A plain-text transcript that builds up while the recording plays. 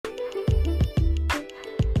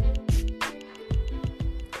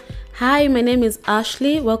Hi, my name is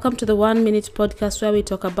Ashley. Welcome to the 1 Minute podcast where we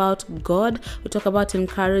talk about God, we talk about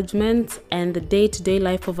encouragement and the day-to-day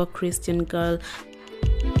life of a Christian girl.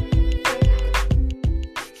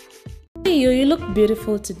 Hey, you look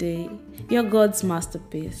beautiful today. You're God's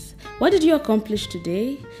masterpiece. What did you accomplish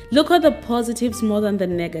today? Look at the positives more than the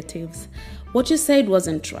negatives. What you said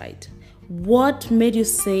wasn't right. What made you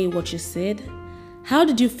say what you said? How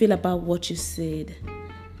did you feel about what you said?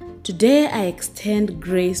 Today I extend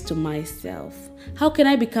grace to myself. How can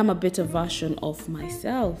I become a better version of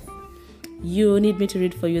myself? You need me to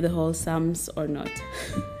read for you the whole Psalms or not?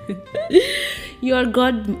 You are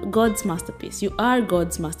God's masterpiece. You are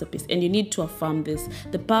God's masterpiece, and you need to affirm this.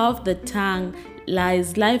 The power of the tongue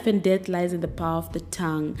lies, life and death lies in the power of the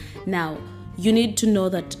tongue. Now, you need to know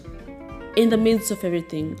that in the midst of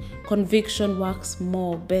everything, conviction works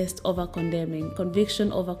best over condemning. Conviction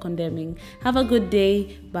over condemning. Have a good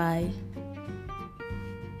day. Bye.